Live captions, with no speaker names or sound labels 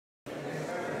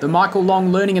The Michael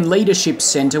Long Learning and Leadership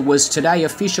Centre was today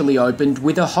officially opened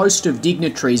with a host of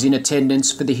dignitaries in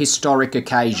attendance for the historic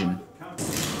occasion.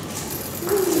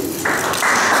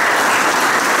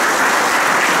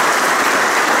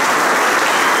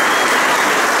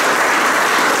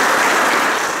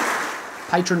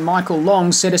 Patron Michael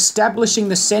Long said establishing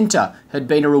the centre had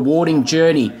been a rewarding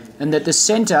journey and that the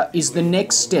centre is the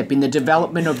next step in the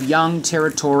development of young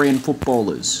Territorian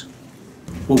footballers.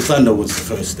 Well, Thunder was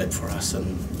the first step for us,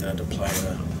 and to play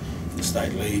the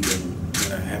state league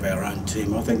and have our own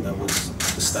team. I think that was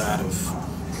the start of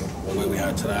where we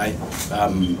are today.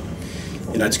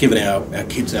 It's given our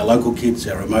kids, our local kids,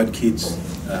 our remote kids,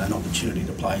 an opportunity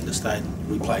to play in the state.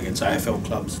 We play against AFL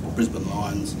clubs, Brisbane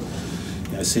Lions,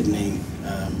 Sydney,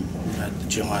 the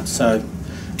Giants. So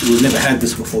we've never had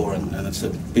this before, and it's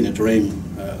been a dream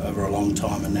over a long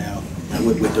time, and now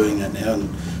we're doing that now. And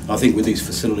I think with these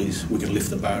facilities we can lift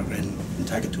the bar and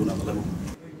take it to another level.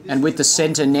 And with the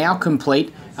centre now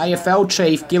complete, AFL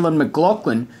Chief Gillan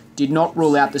McLaughlin did not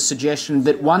rule out the suggestion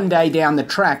that one day down the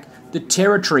track the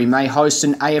Territory may host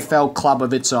an AFL club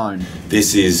of its own.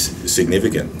 This is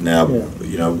significant. Now,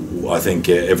 I think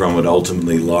everyone would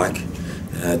ultimately like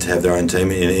to have their own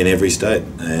team in every state,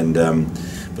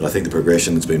 but I think the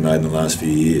progression that's been made in the last few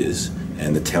years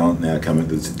and the talent now coming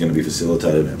that's going to be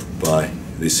facilitated by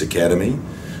this academy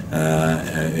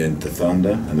and the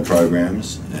Thunder and the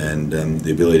programs and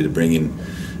the ability to bring in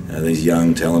these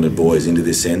young talented boys into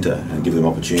this centre and give them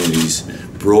opportunities,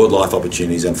 broad life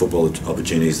opportunities and football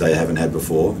opportunities they haven't had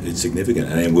before, it's significant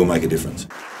and it will make a difference.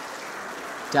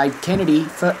 Dave Kennedy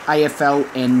for AFL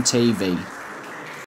NTV.